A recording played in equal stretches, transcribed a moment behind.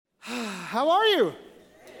How are you?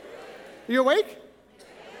 Are you awake?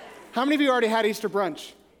 How many of you already had Easter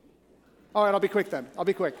brunch? All right, I'll be quick then. I'll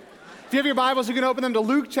be quick. If you have your Bibles, you can open them to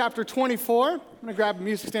Luke chapter 24. I'm going to grab a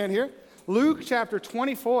music stand here. Luke chapter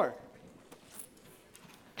 24.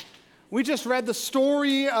 We just read the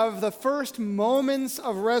story of the first moments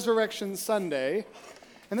of Resurrection Sunday.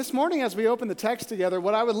 And this morning, as we open the text together,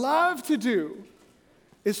 what I would love to do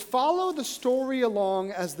is follow the story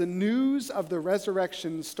along as the news of the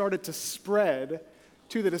resurrection started to spread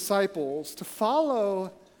to the disciples, to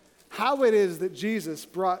follow how it is that Jesus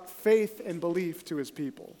brought faith and belief to his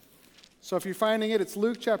people. So if you're finding it, it's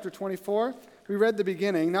Luke chapter 24. We read the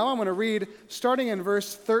beginning. Now I'm going to read starting in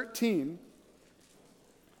verse 13.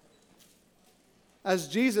 As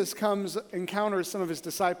Jesus encounters some of his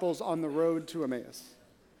disciples on the road to Emmaus.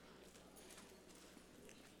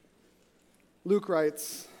 Luke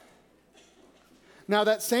writes, "Now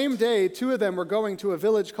that same day, two of them were going to a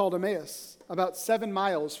village called Emmaus, about 7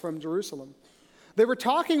 miles from Jerusalem. They were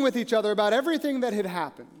talking with each other about everything that had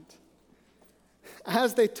happened.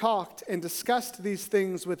 As they talked and discussed these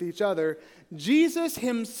things with each other, Jesus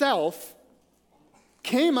himself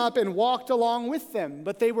came up and walked along with them,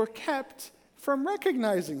 but they were kept from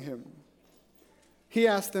recognizing him. He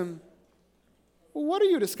asked them, 'What are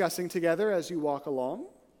you discussing together as you walk along?'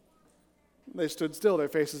 They stood still, their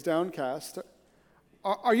faces downcast.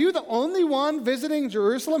 'Are you the only one visiting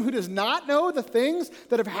Jerusalem who does not know the things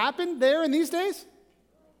that have happened there in these days?'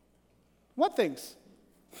 'What things?'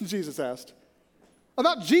 Jesus asked.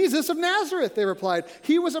 'About Jesus of Nazareth,' they replied.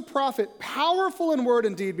 'He was a prophet, powerful in word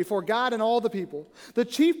and deed before God and all the people. The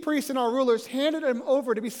chief priests and our rulers handed him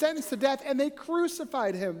over to be sentenced to death, and they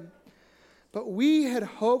crucified him. But we had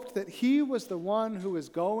hoped that he was the one who was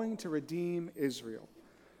going to redeem Israel.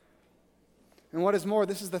 And what is more,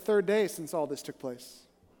 this is the 3rd day since all this took place.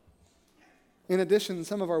 In addition,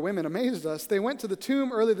 some of our women amazed us. They went to the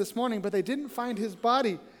tomb early this morning, but they didn't find his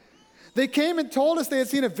body. They came and told us they had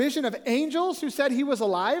seen a vision of angels who said he was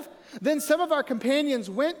alive. Then some of our companions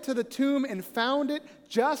went to the tomb and found it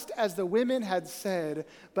just as the women had said,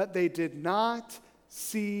 but they did not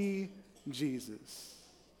see Jesus.'"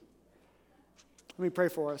 Let me pray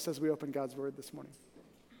for us as we open God's word this morning.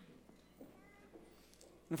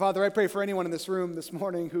 And Father, I pray for anyone in this room this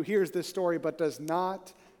morning who hears this story but does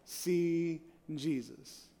not see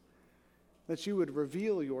Jesus, that you would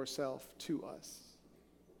reveal yourself to us.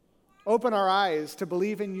 Open our eyes to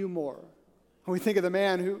believe in you more. When we think of the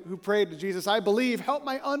man who prayed to Jesus, "I believe, help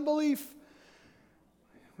my unbelief."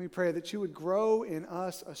 We pray that you would grow in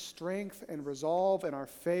us a strength and resolve in our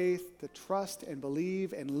faith to trust and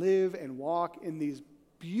believe and live and walk in these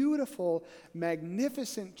beautiful,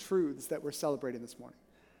 magnificent truths that we're celebrating this morning.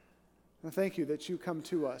 And thank you that you come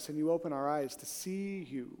to us and you open our eyes to see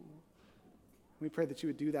you. We pray that you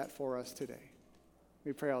would do that for us today.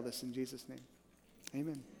 We pray all this in Jesus' name.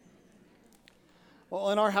 Amen.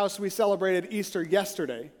 Well, in our house, we celebrated Easter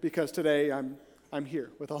yesterday because today I'm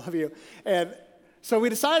here with all of you. And so we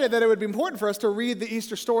decided that it would be important for us to read the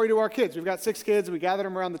Easter story to our kids. We've got 6 kids, and we gathered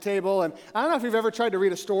them around the table. And I don't know if you've ever tried to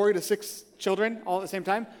read a story to 6 children all at the same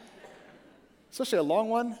time. Especially a long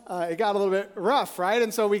one, it got a little bit rough, right?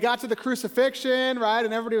 And so we got to the crucifixion, right?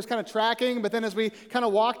 And everybody was kind of tracking. But then as we kind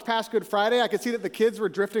of walked past Good Friday, I could see that the kids were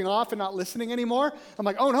drifting off and not listening anymore. I'm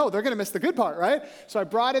like, oh no, they're going to miss the good part, right? So I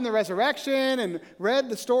brought in the resurrection and read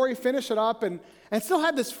the story, finished it up, and still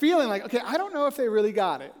had this feeling like, okay, I don't know if they really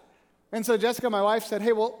got it. And so Jessica, my wife, said,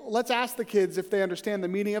 hey, well, let's ask the kids if they understand the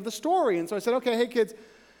meaning of the story. And so I said, okay, hey kids,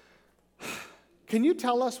 can you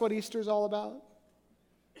tell us what Easter's all about?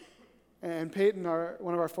 And Peyton,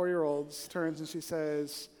 one of our 4-year-olds, turns and she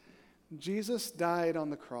says, "Jesus died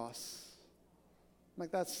on the cross." I'm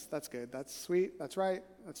like, that's good. That's sweet. That's right.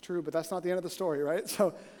 That's true. But that's not the end of the story, right?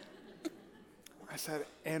 So I said,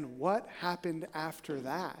 "And what happened after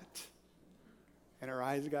that?" And her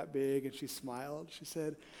eyes got big and she smiled. She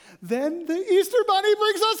said, "Then the Easter Bunny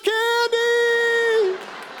brings us candy."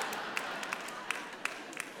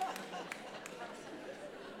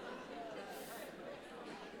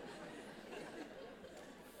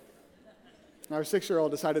 Our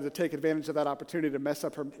 6-year-old decided to take advantage of that opportunity to mess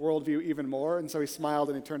up her worldview even more, and so he smiled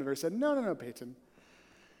and he turned to her and said, No, Peyton.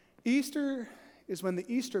 Easter is when the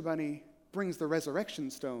Easter Bunny brings the resurrection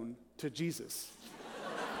stone to Jesus.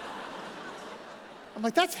 I'm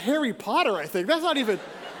like, that's Harry Potter, I think. That's not even,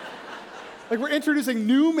 like we're introducing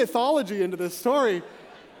new mythology into this story.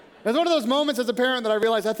 It's one of those moments as a parent that I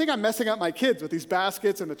realize I think I'm messing up my kids with these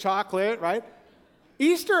baskets and the chocolate, right?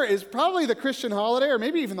 Easter is probably the Christian holiday, or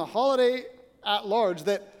maybe even the holiday at large,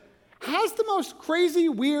 that has the most crazy,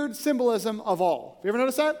 weird symbolism of all. Have you ever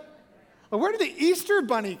noticed that? Where did the Easter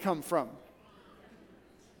Bunny come from?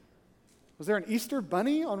 Was there an Easter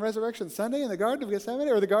bunny on Resurrection Sunday in the Garden of Gethsemane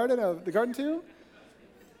or the Garden Tomb?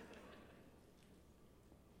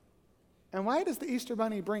 And why does the Easter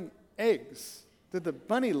bunny bring eggs? Did the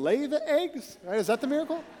bunny lay the eggs? Right? Is that the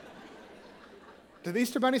miracle? Did the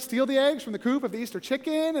Easter bunny steal the eggs from the coop of the Easter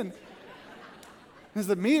chicken? And is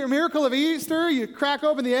the miracle of Easter, you crack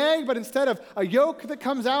open the egg, but instead of a yolk that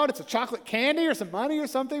comes out, it's a chocolate candy or some money or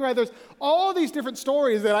something, right? There's all these different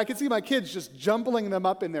stories that I can see my kids just jumbling them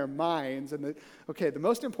up in their minds. And the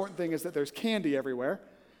most important thing is that there's candy everywhere.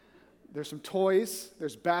 There's some toys,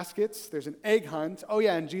 there's baskets, there's an egg hunt. Oh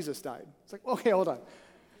yeah, and Jesus died. It's like, okay, hold on.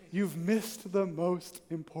 You've missed the most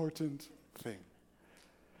important thing.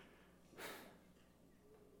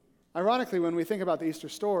 Ironically, when we think about the Easter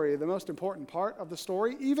story, the most important part of the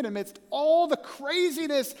story, even amidst all the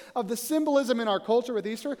craziness of the symbolism in our culture with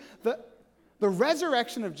Easter, the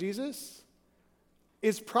resurrection of Jesus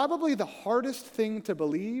is probably the hardest thing to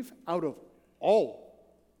believe out of all.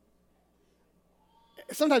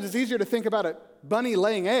 Sometimes it's easier to think about a bunny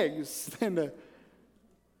laying eggs than to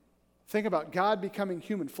think about God becoming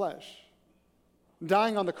human flesh,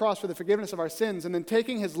 dying on the cross for the forgiveness of our sins, and then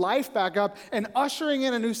taking his life back up and ushering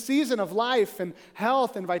in a new season of life and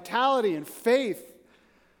health and vitality and faith.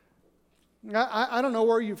 I don't know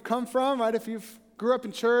where you've come from, right? If you've grew up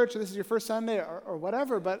in church or this is your first Sunday or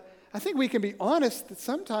whatever, but I think we can be honest that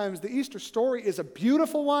sometimes the Easter story is a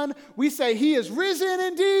beautiful one. We say he is risen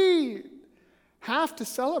indeed. Half to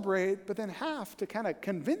celebrate, but then half to kind of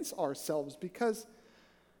convince ourselves, because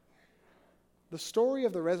the story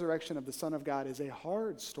of the resurrection of the Son of God is a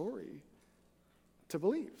hard story to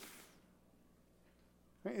believe.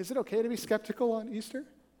 Is it okay to be skeptical on Easter?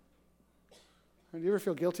 Do you ever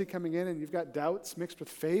feel guilty coming in and you've got doubts mixed with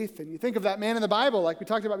faith? And you think of that man in the Bible, like we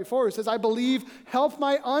talked about before, who says, I believe, help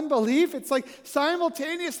my unbelief. It's like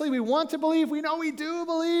simultaneously we want to believe, we know we do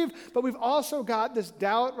believe, but we've also got this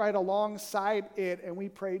doubt right alongside it. And we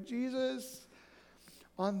pray, Jesus,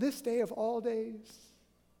 on this day of all days,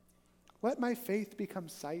 let my faith become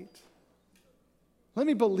sight. Let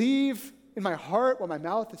me believe in my heart what my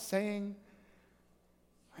mouth is saying.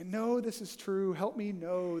 I know this is true. Help me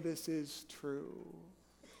know this is true.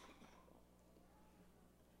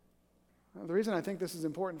 Now, the reason I think this is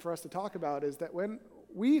important for us to talk about is that when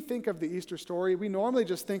we think of the Easter story, we normally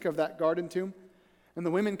just think of that garden tomb and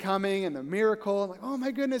the women coming and the miracle, and like, oh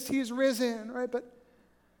my goodness, he's risen, right? But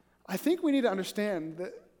I think we need to understand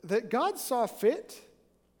that God saw fit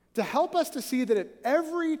to help us to see that at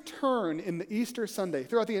every turn in the Easter Sunday,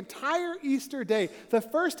 throughout the entire Easter day, the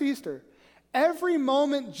first Easter, every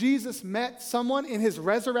moment Jesus met someone in his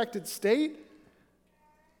resurrected state,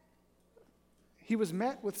 he was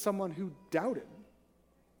met with someone who doubted.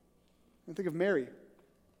 And think of Mary,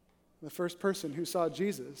 the first person who saw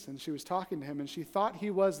Jesus, and she was talking to him, and she thought he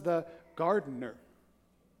was the gardener.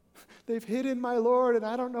 They've hidden my Lord, and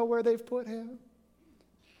I don't know where they've put him.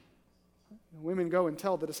 The women go and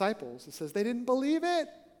tell the disciples. It says they didn't believe it.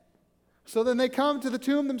 So then they come to the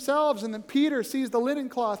tomb themselves, and then Peter sees the linen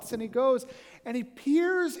cloths, and he goes and he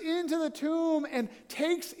peers into the tomb and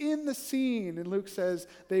takes in the scene. And Luke says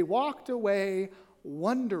they walked away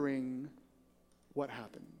wondering what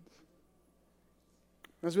happened.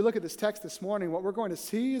 As we look at this text this morning, what we're going to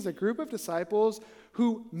see is a group of disciples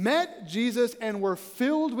who met Jesus and were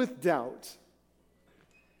filled with doubt.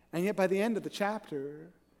 And yet by the end of the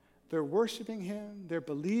chapter, they're worshiping him, they're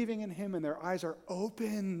believing in him, and their eyes are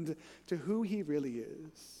opened to who he really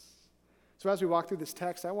is. So as we walk through this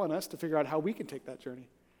text, I want us to figure out how we can take that journey.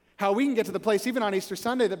 How we can get to the place, even on Easter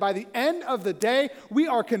Sunday, that by the end of the day, we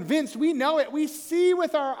are convinced, we know it, we see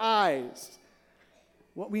with our eyes.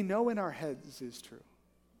 What we know in our heads is true.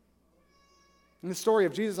 And the story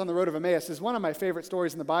of Jesus on the road of Emmaus is one of my favorite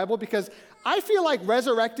stories in the Bible, because I feel like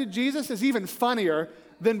resurrected Jesus is even funnier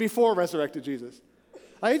than before resurrected Jesus.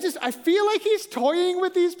 I feel like he's toying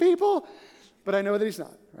with these people, but I know that he's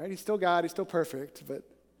not, right? He's still God, he's still perfect. But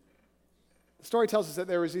the story tells us that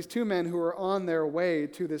there was these two men who were on their way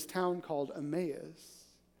to this town called Emmaus.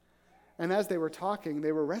 And as they were talking,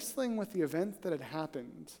 they were wrestling with the events that had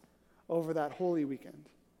happened over that Holy Weekend.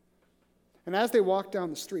 And as they walked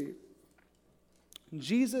down the street,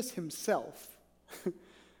 Jesus himself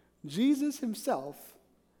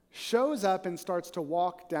shows up and starts to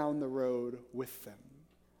walk down the road with them.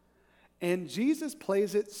 And Jesus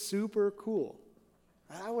plays it super cool.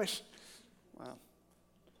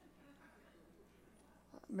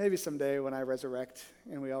 Maybe someday when I resurrect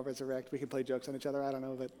and we all resurrect, we can play jokes on each other. I don't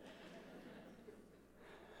know, but.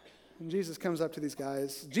 And Jesus comes up to these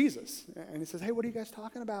guys, and he says, hey, what are you guys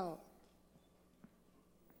talking about?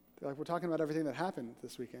 They're like, we're talking about everything that happened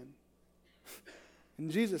this weekend.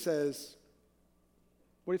 And Jesus says,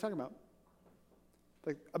 What are you talking about?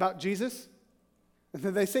 Like, about Jesus? And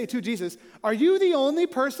then they say to Jesus, are you the only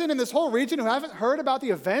person in this whole region who haven't heard about the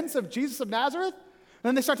events of Jesus of Nazareth? And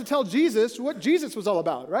then they start to tell Jesus what Jesus was all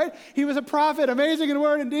about, right? He was a prophet, amazing in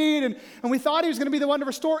word and deed, and we thought he was going to be the one to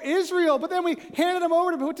restore Israel, but then we handed him over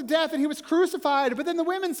to be put to death, and he was crucified. But then the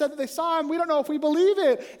women said that they saw him. We don't know if we believe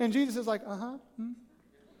it. And Jesus is like,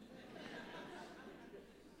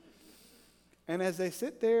 And as they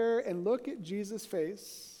sit there and look at Jesus'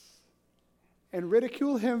 face and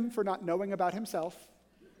ridicule him for not knowing about himself,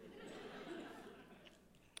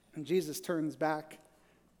 and Jesus turns back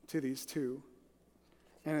to these two.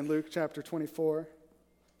 And in Luke chapter 24,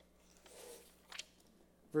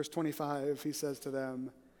 verse 25, he says to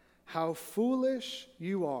them, how foolish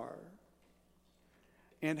you are,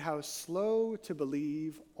 and how slow to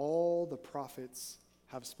believe all the prophets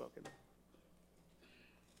have spoken.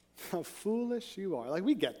 How foolish you are. Like,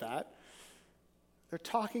 we get that. They're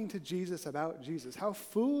talking to Jesus about Jesus. How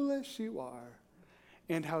foolish you are,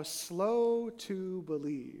 and how slow to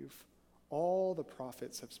believe all the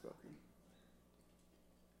prophets have spoken.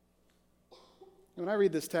 When I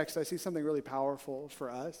read this text, I see something really powerful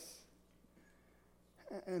for us.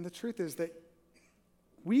 And the truth is that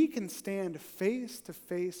we can stand face to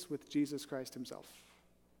face with Jesus Christ himself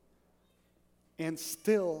and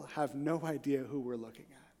still have no idea who we're looking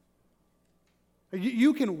at.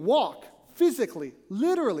 You can walk physically,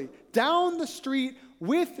 literally, down the street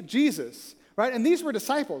with Jesus, right? And these were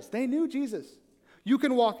disciples. They knew Jesus. You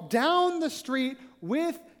can walk down the street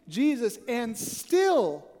with Jesus and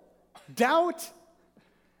still doubt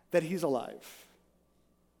that he's alive.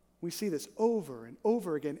 We see this over and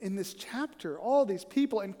over again in this chapter. All these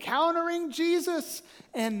people encountering Jesus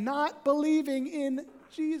and not believing in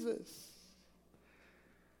Jesus.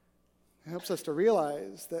 It helps us to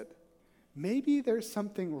realize that maybe there's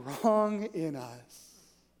something wrong in us,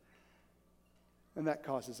 and that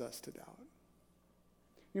causes us to doubt.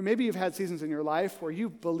 Maybe you've had seasons in your life where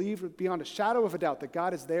you've believed beyond a shadow of a doubt that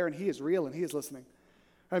God is there and he is real and he is listening.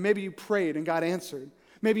 Or maybe you prayed and God answered.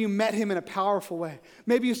 Maybe you met him in a powerful way.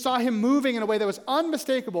 Maybe you saw him moving in a way that was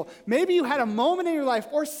unmistakable. Maybe you had a moment in your life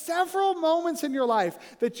or several moments in your life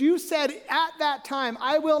that you said at that time,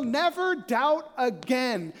 I will never doubt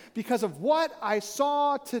again because of what I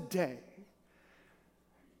saw today.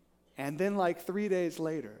 And then like 3 days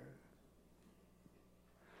later,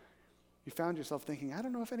 you found yourself thinking, I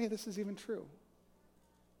don't know if any of this is even true.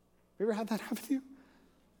 Have you ever had that happen to you?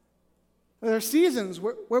 There are seasons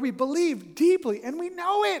where we believe deeply and we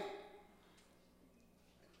know it.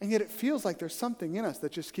 And yet it feels like there's something in us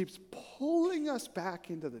that just keeps pulling us back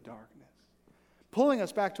into the darkness, pulling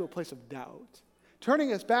us back to a place of doubt,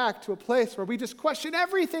 turning us back to a place where we just question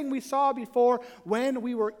everything we saw before when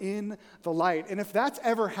we were in the light. And if that's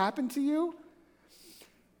ever happened to you,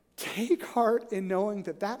 take heart in knowing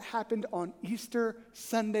that that happened on Easter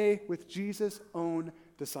Sunday with Jesus' own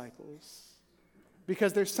disciples.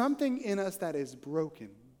 Because there's something in us that is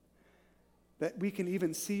broken, that we can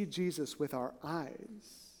even see Jesus with our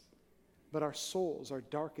eyes, but our souls are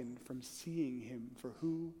darkened from seeing him for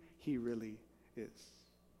who he really is.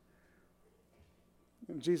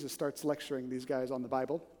 And Jesus starts lecturing these guys on the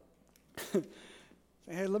Bible.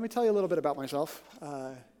 Hey, let me tell you a little bit about myself.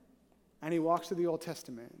 And he walks through the Old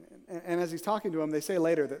Testament. And as he's talking to them, they say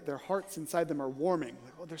later that their hearts inside them are warming.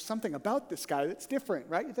 Like, oh, there's something about this guy that's different,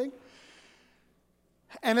 right, you think?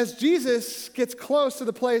 And as Jesus gets close to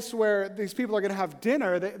the place where these people are going to have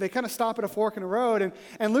dinner, they kind of stop at a fork in the road.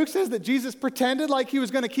 And Luke says that Jesus pretended like he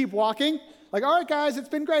was going to keep walking. Like, all right, guys, it's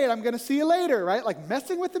been great. I'm going to see you later, right? Like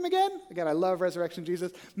messing with them again. Again, I love resurrection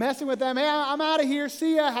Jesus. Messing with them. Hey, I'm out of here.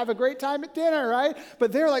 See ya. Have a great time at dinner, right?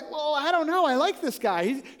 But they're like, well, I don't know. I like this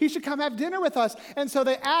guy. He should come have dinner with us. And so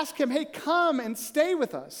they ask him, hey, come and stay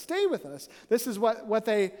with us. Stay with us. This is what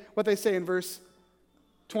they say in verse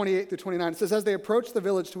 28 through 29. It says, as they approached the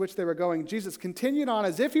village to which they were going, Jesus continued on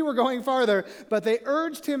as if he were going farther, but they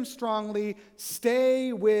urged him strongly,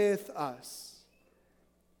 stay with us,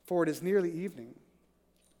 for it is nearly evening.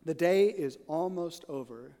 The day is almost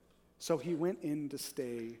over. So he went in to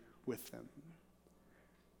stay with them.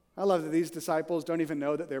 I love that these disciples don't even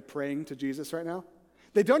know that they're praying to Jesus right now.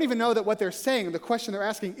 They don't even know that what they're saying, the question they're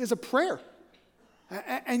asking, is a prayer.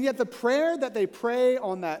 And yet the prayer that they pray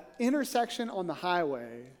on that intersection on the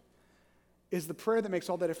highway is the prayer that makes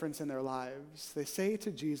all the difference in their lives. They say to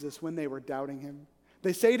Jesus when they were doubting him.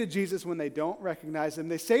 They say to Jesus when they don't recognize him.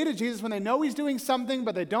 They say to Jesus when they know he's doing something,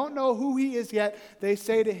 but they don't know who he is yet. They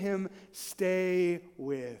say to him, stay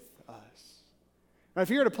with us. Now, if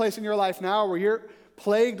you're at a place in your life now where you're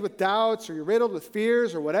plagued with doubts or you're riddled with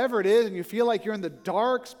fears or whatever it is, and you feel like you're in the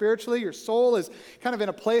dark spiritually, your soul is kind of in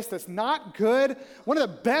a place that's not good, one of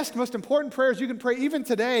the best, most important prayers you can pray even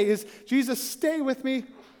today is, Jesus, stay with me.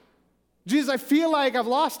 Jesus, I feel like I've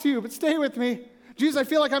lost you, but stay with me. Jesus, I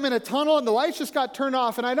feel like I'm in a tunnel and the lights just got turned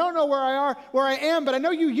off and I don't know where I am, but I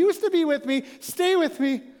know you used to be with me. Stay with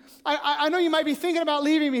me. I know you might be thinking about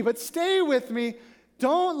leaving me, but stay with me.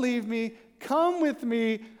 Don't leave me. Come with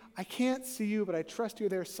me. I can't see you, but I trust you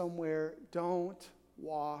there somewhere. Don't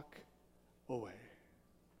walk away.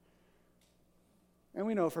 And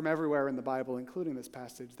we know from everywhere in the Bible, including this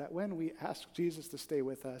passage, that when we ask Jesus to stay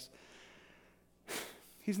with us,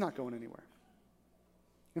 he's not going anywhere.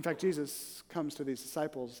 In fact, Jesus comes to these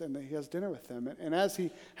disciples and he has dinner with them. And as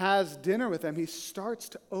he has dinner with them, he starts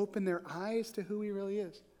to open their eyes to who he really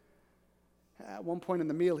is. At one point in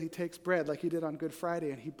the meal, he takes bread like he did on Good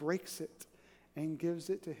Friday and he breaks it and gives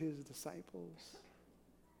it to his disciples.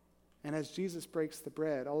 And as Jesus breaks the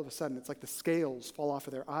bread, all of a sudden, it's like the scales fall off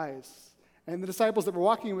of their eyes. And the disciples that were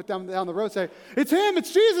walking with them down the road say, it's him,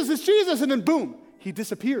 it's Jesus. And then boom, he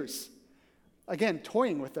disappears. Again,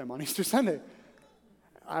 toying with them on Easter Sunday.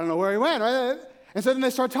 I don't know where he went, right? And so then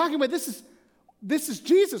they start talking about this is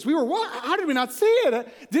Jesus. How did we not see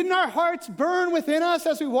it? Didn't our hearts burn within us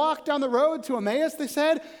as we walked down the road to Emmaus, they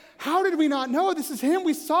said? How did we not know this is him?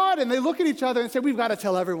 We saw it. And they look at each other and say, we've got to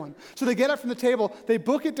tell everyone. So they get up from the table, they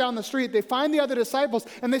book it down the street, they find the other disciples,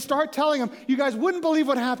 and they start telling them, you guys wouldn't believe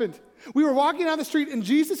what happened. We were walking down the street and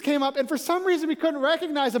Jesus came up and for some reason we couldn't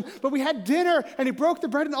recognize him, but we had dinner and he broke the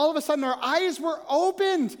bread and all of a sudden our eyes were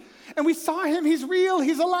opened and we saw him. He's real.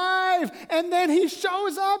 He's alive. And then he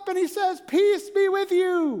shows up and he says, peace be with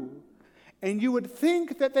you. And you would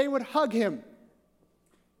think that they would hug him,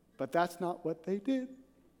 but that's not what they did.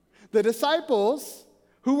 The disciples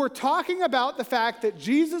who were talking about the fact that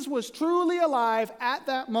Jesus was truly alive at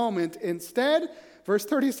that moment, instead, verse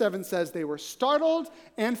 37 says they were startled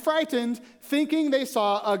and frightened, thinking they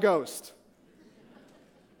saw a ghost.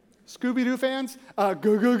 Scooby-Doo fans, a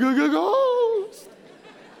ghost.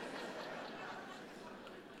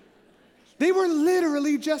 They were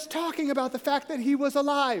literally just talking about the fact that he was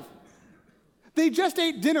alive. They just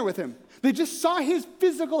ate dinner with him. They just saw his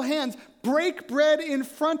physical hands break bread in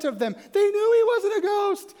front of them. They knew he wasn't a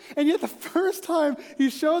ghost. And yet the first time he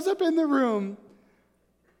shows up in the room,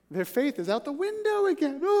 their faith is out the window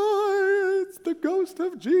again. Oh, it's the ghost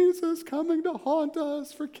of Jesus coming to haunt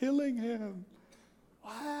us for killing him.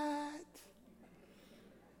 What?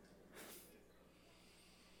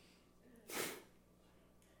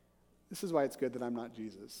 This is why it's good that I'm not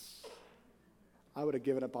Jesus. I would have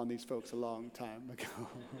given up on these folks a long time ago.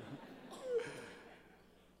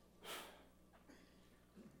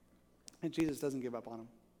 And Jesus doesn't give up on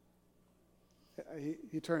them.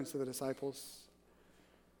 He turns to the disciples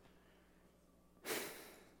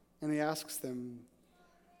and he asks them,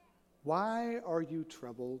 why are you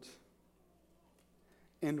troubled?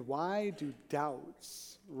 And why do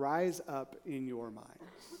doubts rise up in your minds?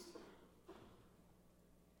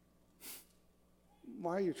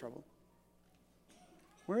 Why are you troubled?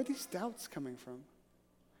 Where are these doubts coming from?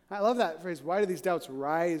 I love that phrase, why do these doubts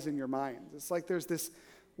rise in your minds? It's like there's this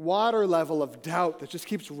water level of doubt that just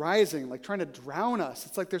keeps rising, like trying to drown us.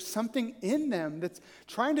 It's like there's something in them that's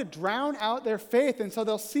trying to drown out their faith. And so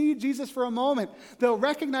they'll see Jesus for a moment. They'll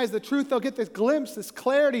recognize the truth. They'll get this glimpse, this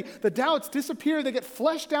clarity. The doubts disappear. They get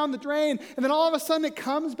flushed down the drain. And then all of a sudden it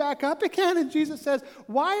comes back up again. And Jesus says,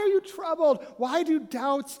 why are you troubled? Why do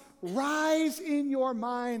doubts rise in your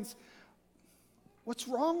minds? What's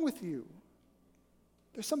wrong with you?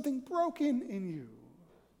 There's something broken in you.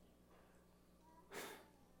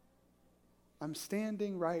 I'm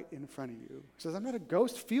standing right in front of you. He says, I'm not a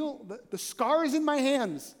ghost. Feel the scars in my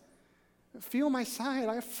hands. Feel my side.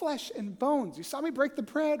 I have flesh and bones. You saw me break the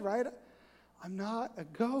bread, right? I'm not a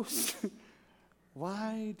ghost.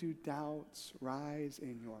 Why do doubts rise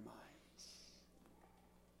in your minds?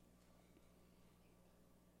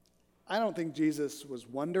 I don't think Jesus was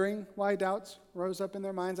wondering why doubts rose up in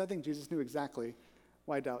their minds. I think Jesus knew exactly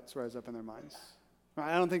why doubts rose up in their minds.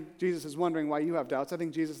 I don't think Jesus is wondering why you have doubts. I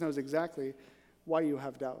think Jesus knows exactly why you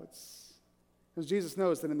have doubts. Because Jesus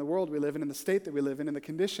knows that in the world we live in the state that we live in the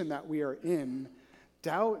condition that we are in,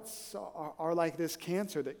 doubts are like this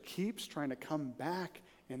cancer that keeps trying to come back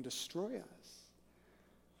and destroy us.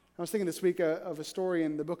 I was thinking this week of a story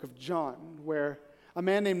in the book of John where a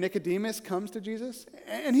man named Nicodemus comes to Jesus,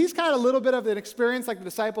 and he's got a little bit of an experience like the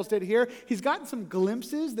disciples did here. He's gotten some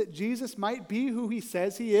glimpses that Jesus might be who he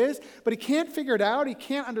says he is, but he can't figure it out. He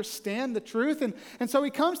can't understand the truth, and so he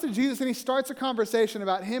comes to Jesus and he starts a conversation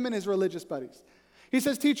about him and his religious buddies. He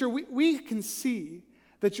says, teacher, we can see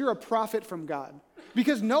that you're a prophet from God.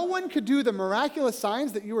 Because no one could do the miraculous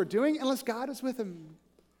signs that you were doing unless God is with him.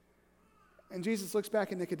 And Jesus looks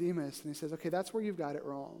back at Nicodemus and he says, okay, that's where you've got it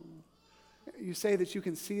wrong. You say that you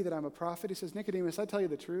can see that I'm a prophet. He says, Nicodemus, I tell you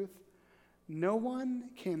the truth. No one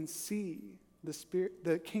can see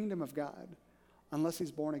the kingdom of God unless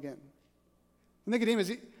he's born again.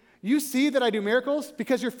 Nicodemus, you see that I do miracles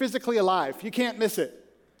because you're physically alive. You can't miss it.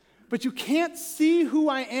 But you can't see who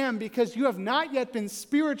I am because you have not yet been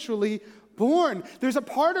spiritually born. There's a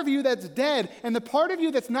part of you that's dead, and the part of you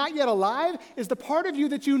that's not yet alive is the part of you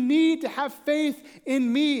that you need to have faith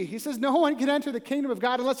in me. He says no one can enter the kingdom of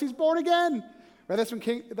God unless he's born again. Right? That's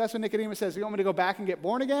when Nicodemus says, you want me to go back and get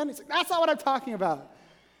born again? He's like, that's not what I'm talking about.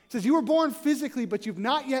 He says, you were born physically, but you've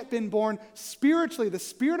not yet been born spiritually. The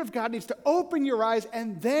Spirit of God needs to open your eyes,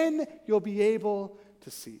 and then you'll be able to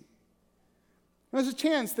see. There's a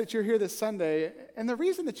chance that you're here this Sunday, and the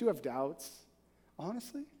reason that you have doubts,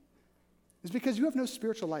 honestly, is because you have no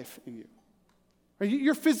spiritual life in you.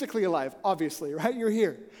 You're physically alive, obviously, right? You're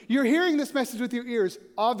here. You're hearing this message with your ears,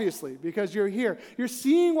 obviously, because you're here. You're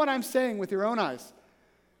seeing what I'm saying with your own eyes.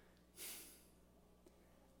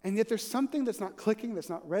 And yet there's something that's not clicking, that's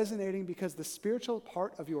not resonating, because the spiritual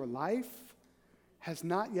part of your life has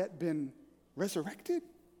not yet been resurrected.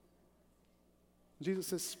 Jesus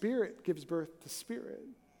says spirit gives birth to spirit.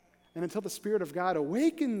 And until the Spirit of God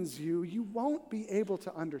awakens you, you won't be able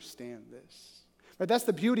to understand this. But that's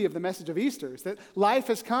the beauty of the message of Easter, is that life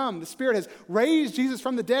has come. The Spirit has raised Jesus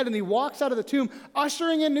from the dead, and he walks out of the tomb,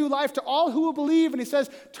 ushering in new life to all who will believe. And he says,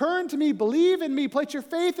 turn to me, believe in me, place your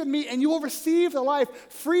faith in me, and you will receive the life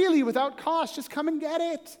freely without cost. Just come and get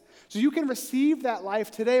it. So you can receive that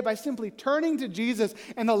life today by simply turning to Jesus,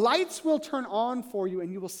 and the lights will turn on for you,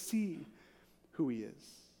 and you will see who he is.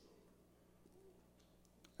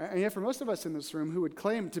 And yet for most of us in this room who would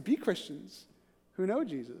claim to be Christians, who know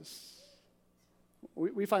Jesus,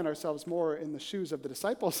 we find ourselves more in the shoes of the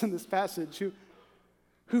disciples in this passage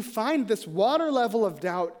who find this water level of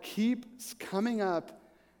doubt keeps coming up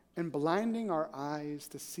and blinding our eyes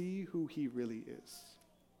to see who he really is.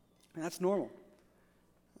 And that's normal.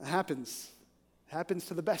 It happens. It happens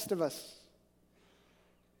to the best of us.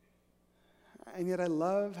 And yet I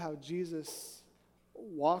love how Jesus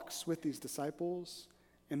walks with these disciples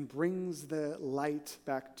and brings the light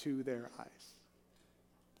back to their eyes.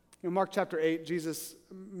 In Mark chapter 8, Jesus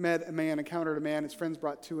encountered a man. His friends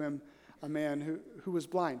brought to him a man who was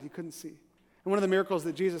blind. He couldn't see. And one of the miracles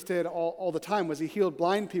that Jesus did all the time was he healed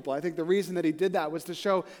blind people. I think the reason that he did that was to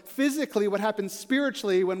show physically what happens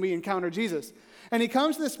spiritually when we encounter Jesus. And he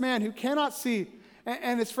comes to this man who cannot see,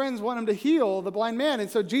 and his friends want him to heal the blind man.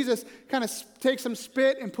 And so Jesus kind of takes some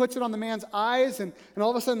spit and puts it on the man's eyes, and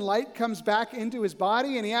all of a sudden light comes back into his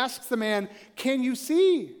body, and he asks the man, can you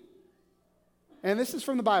see? And this is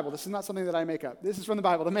from the Bible. This is not something that I make up. This is from the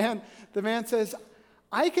Bible. The man says,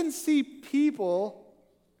 I can see people,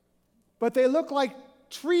 but they look like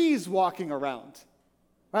trees walking around.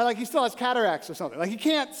 Right? Like he still has cataracts or something. Like he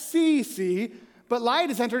can't see, but light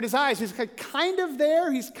has entered his eyes. He's kind of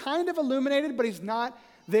there. He's kind of illuminated, but he's not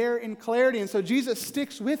there in clarity. And so Jesus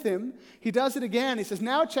sticks with him. He does it again. He says,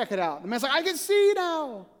 now check it out. The man's like, I can see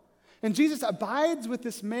now. And Jesus abides with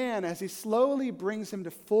this man as he slowly brings him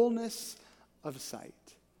to fullness of sight.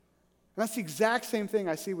 And that's the exact same thing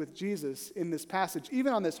I see with Jesus in this passage,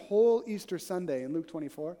 even on this whole Easter Sunday in Luke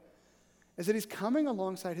 24, is that he's coming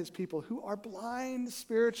alongside his people who are blind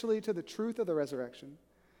spiritually to the truth of the resurrection,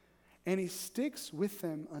 and he sticks with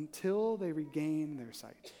them until they regain their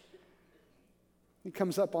sight. He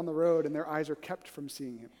comes up on the road, and their eyes are kept from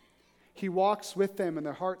seeing him. He walks with them, and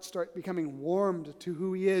their hearts start becoming warmed to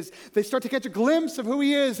who he is. They start to catch a glimpse of who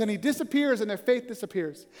he is, and he disappears, and their faith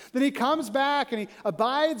disappears. Then he comes back, and he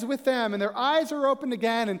abides with them, and their eyes are opened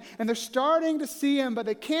again, and they're starting to see him, but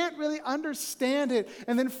they can't really understand it.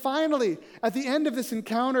 And then finally, at the end of this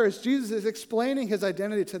encounter, as Jesus is explaining his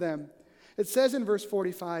identity to them, it says in verse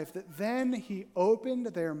 45 that then he opened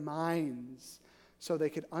their minds so they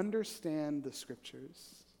could understand the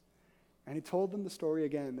scriptures. And he told them the story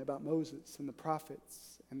again about Moses and the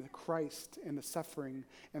prophets and the Christ and the suffering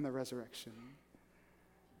and the resurrection.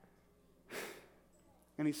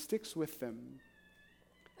 And he sticks with them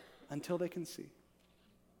until they can see.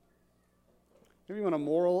 Maybe you want a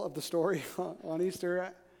moral of the story on Easter?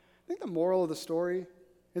 I think the moral of the story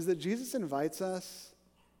is that Jesus invites us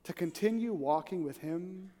to continue walking with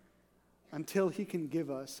him until he can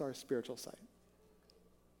give us our spiritual sight.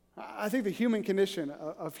 I think the human condition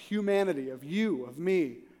of humanity, of you, of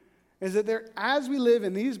me, is that as we live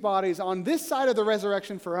in these bodies on this side of the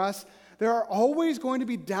resurrection for us, There are always going to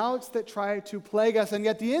be doubts that try to plague us, and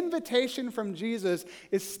yet the invitation from Jesus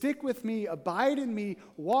is stick with me, abide in me,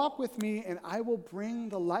 walk with me, and I will bring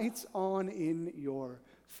the lights on in your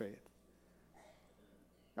faith.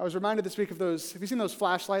 I was reminded this week of those, have you seen those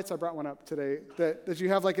flashlights? I brought one up today, that you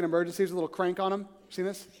have like an emergency, there's a little crank on them. Seen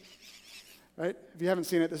this? Right? If you haven't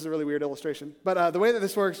seen it, this is a really weird illustration. But the way that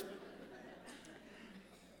this works,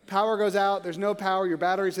 power goes out, there's no power, your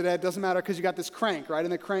batteries are dead, doesn't matter because you got this crank, right?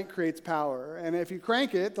 And the crank creates power. And if you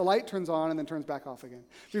crank it, the light turns on and then turns back off again.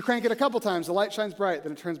 If you crank it a couple times, the light shines bright,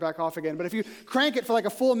 then it turns back off again. But if you crank it for like a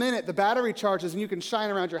full minute, the battery charges and you can shine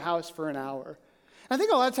around your house for an hour. I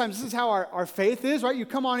think a lot of times this is how our faith is, right? You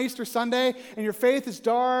come on Easter Sunday and your faith is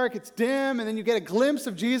dark, it's dim, and then you get a glimpse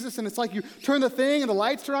of Jesus and it's like you turn the thing and the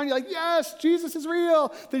lights turn on, you're like, yes, Jesus is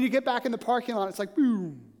real. Then you get back in the parking lot, it's like,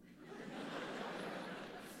 boom.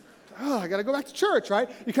 Oh, I got to go back to church, right?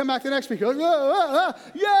 You come back the next week, you're like,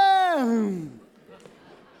 yeah. And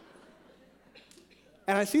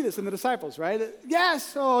I see this in the disciples, right?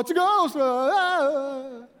 Yes, oh, it's a ghost.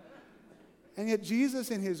 And yet Jesus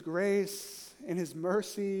in his grace, in his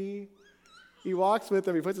mercy, he walks with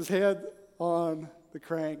them, he puts his hand on the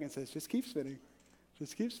crank and says, just keep spinning,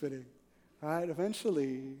 right?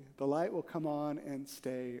 Eventually, the light will come on and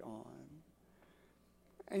stay on.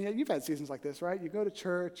 And yet you've had seasons like this, right? You go to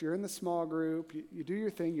church, you're in the small group, you do your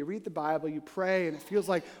thing, you read the Bible, you pray, and it feels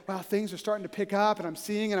like, wow, things are starting to pick up, and I'm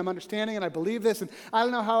seeing and I'm understanding and I believe this, and I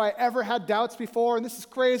don't know how I ever had doubts before, and this is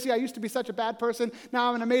crazy. I used to be such a bad person. Now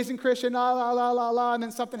I'm an amazing Christian, la, la, la, la, la, and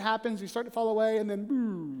then something happens, you start to fall away, and then,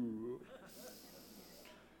 boo.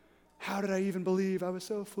 How did I even believe? I was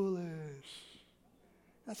so foolish.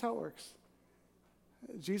 That's how it works.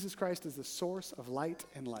 Jesus Christ is the source of light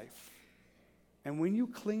and life. And when you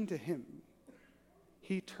cling to him,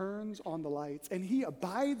 he turns on the lights and he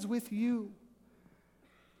abides with you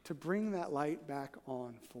to bring that light back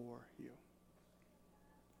on for you.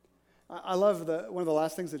 I love one of the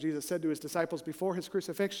last things that Jesus said to his disciples before his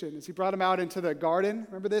crucifixion is he brought them out into the garden.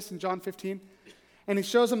 Remember this in John 15? And he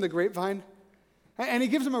shows them the grapevine. And he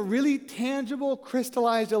gives them a really tangible,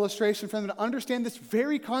 crystallized illustration for them to understand this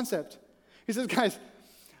very concept. He says, guys,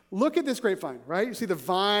 look at this grapevine, right? You see the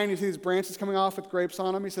vine, you see these branches coming off with grapes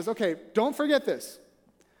on them. He says, okay, don't forget this.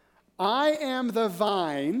 I am the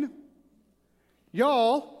vine.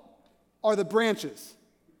 Y'all are the branches.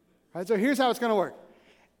 Right? So here's how it's going to work.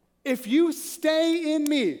 If you stay in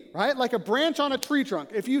me, right, like a branch on a tree trunk,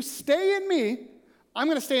 if you stay in me, I'm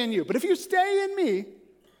going to stay in you. But if you stay in me,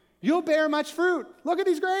 you'll bear much fruit. Look at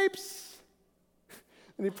these grapes.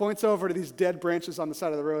 And he points over to these dead branches on the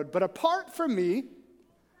side of the road. But apart from me,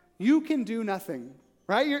 you can do nothing,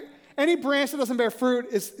 right? Any branch that doesn't bear fruit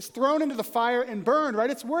is thrown into the fire and burned,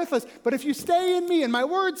 right? It's worthless. But if you stay in me and my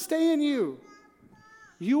words stay in you,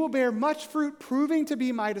 you will bear much fruit, proving to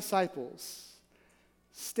be my disciples.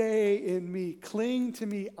 Stay in me, cling to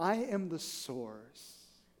me. I am the source.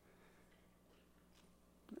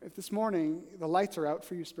 If this morning the lights are out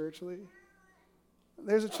for you spiritually,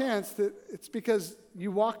 there's a chance that it's because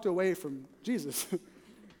you walked away from Jesus.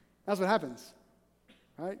 That's what happens.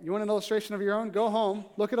 Right? You want an illustration of your own? Go home,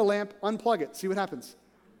 look at a lamp, unplug it, see what happens.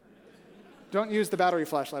 Don't use the battery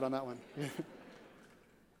flashlight on that one.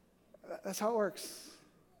 That's how it works.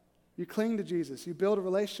 You cling to Jesus, you build a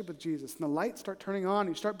relationship with Jesus, and the lights start turning on,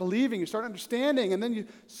 you start believing, you start understanding, and then you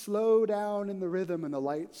slow down in the rhythm and the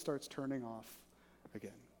light starts turning off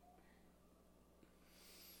again.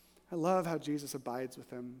 I love how Jesus abides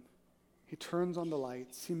with them. He turns on the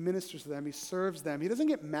lights, he ministers to them, he serves them, he doesn't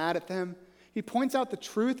get mad at them. He points out the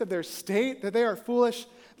truth of their state, that they are foolish,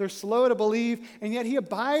 they're slow to believe, and yet he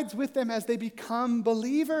abides with them as they become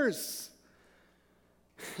believers.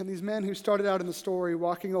 And these men who started out in the story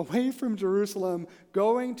walking away from Jerusalem,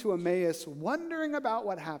 going to Emmaus, wondering about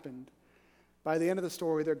what happened. By the end of the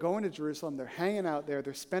story, they're going to Jerusalem, they're hanging out there,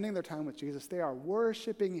 they're spending their time with Jesus, they are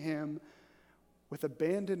worshiping him with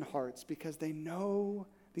abandoned hearts because they know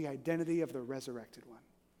the identity of the resurrected one.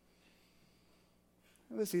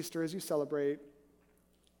 This Easter, as you celebrate,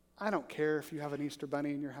 I don't care if you have an Easter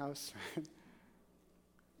bunny in your house,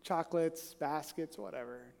 chocolates, baskets,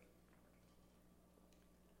 whatever.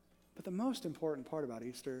 But the most important part about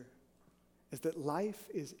Easter is that life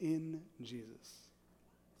is in Jesus.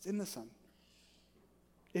 It's in the Son.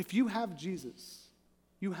 If you have Jesus,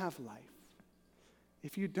 you have life.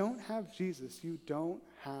 If you don't have Jesus, you don't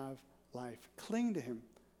have life. Cling to him.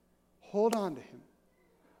 Hold on to him.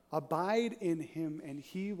 Abide in him, and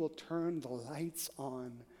he will turn the lights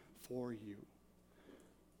on for you.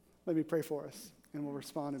 Let me pray for us, and we'll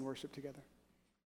respond in worship together.